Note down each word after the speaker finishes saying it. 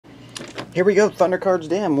Here we go, Thundercards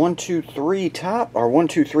Dam. 1, 2, 3 top, or 1,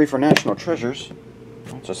 2, 3 for National Treasures.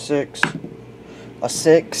 That's a 6, a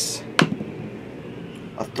 6,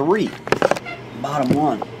 a 3, bottom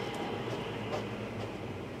 1,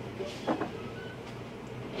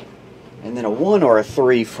 and then a 1 or a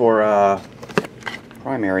 3 for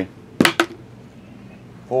primary.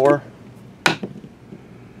 4,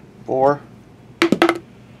 4,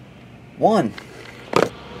 1,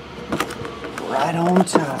 right on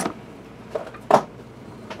top.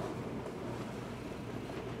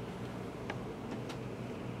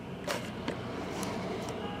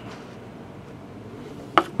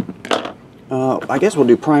 I guess we'll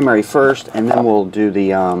do primary first, and then we'll do the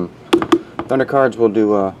Thundercards. We'll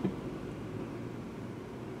do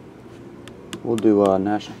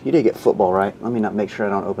national. You did get football, right? Let me not make sure I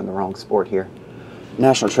don't open the wrong sport here.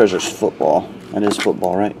 National Treasures football. That is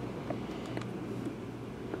football, right?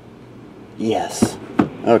 Yes.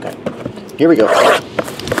 Okay. Here we go.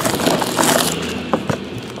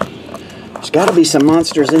 There's got to be some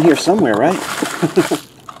monsters in here somewhere, right?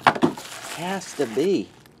 Has to be.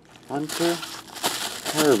 Hunter,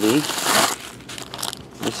 Herbie.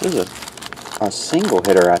 This is a single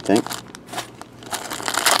hitter, I think.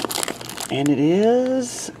 And it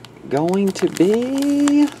is going to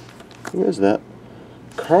be, who is that?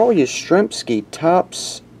 Carl Yastrzemski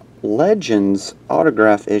Topps Legends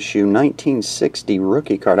autograph issue 1960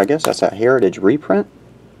 rookie card. I guess that's a Heritage reprint.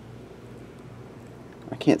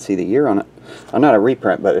 I can't see the year on it. Not a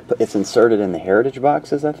reprint, but it's inserted in the Heritage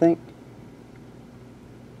boxes, I think.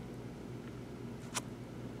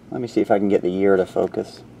 Let me see if I can get the year to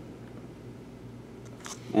focus.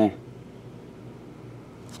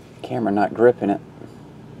 Camera not gripping it.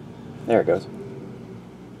 There it goes.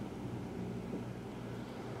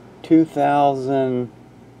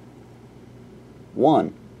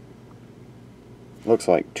 2001. Looks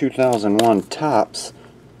like 2001 Topps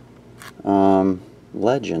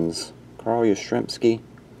Legends. Carl Yastrzemski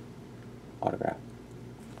autograph.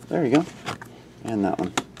 There you go. And that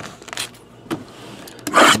one.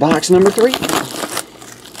 Box number 3.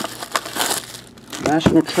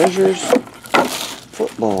 National Treasures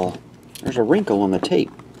football. There's a wrinkle on the tape.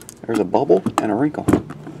 There's a bubble and a wrinkle.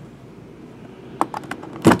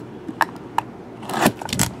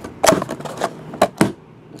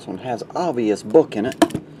 This one has obvious book in it.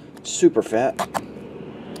 Super fat.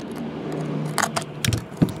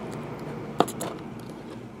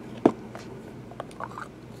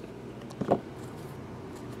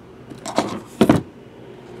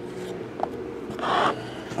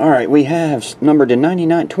 Alright, we have numbered to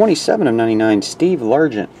 99, 27 of 99, Steve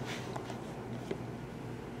Largent.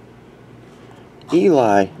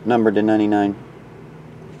 Eli, numbered to 99.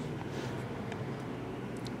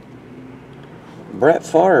 Brett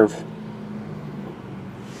Favre.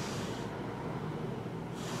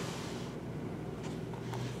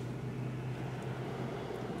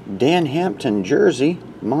 Dan Hampton jersey,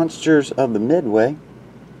 Monsters of the Midway.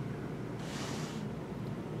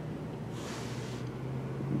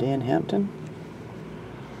 Dan Hampton.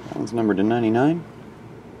 That one's numbered to 99.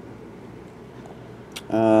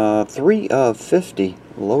 3 of 50,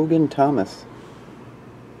 Logan Thomas.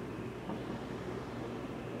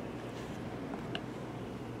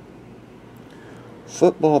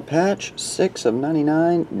 Football patch, 6 of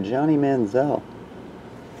 99, Johnny Manziel.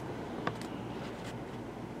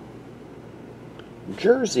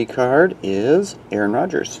 Jersey card is Aaron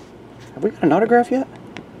Rodgers. Have we got an autograph yet?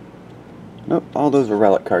 Nope, all those are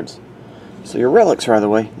relic cards. So your relics are out of the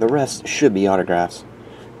way. The rest should be autographs.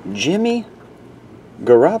 Jimmy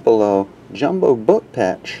Garoppolo Jumbo Book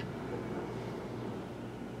Patch.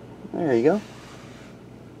 There you go.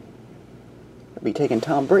 I'll be taking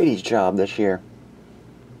Tom Brady's job this year.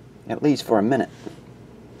 At least for a minute.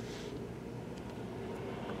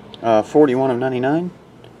 41 of 99.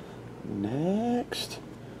 Next.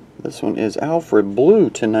 This one is Alfred Blue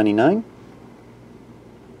to 99.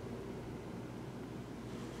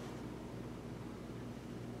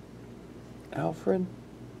 Alfred.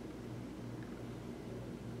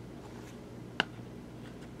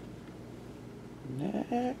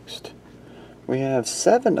 Next, we have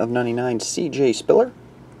 7 of 99 CJ Spiller.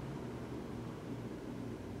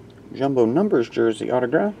 Jumbo Numbers jersey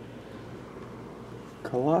autograph.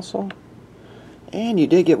 Colossal. And you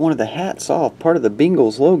did get one of the hats off, part of the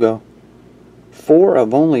Bengals logo. 4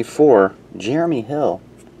 of only 4, Jeremy Hill.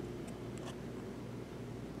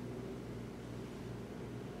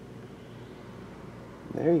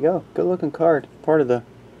 There you go. Good looking card. Part of the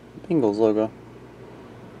Bengals logo.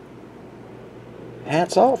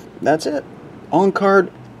 Hats off. That's it. On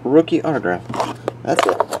card rookie autograph. That's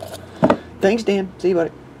it. Thanks, Dan. See you,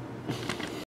 buddy.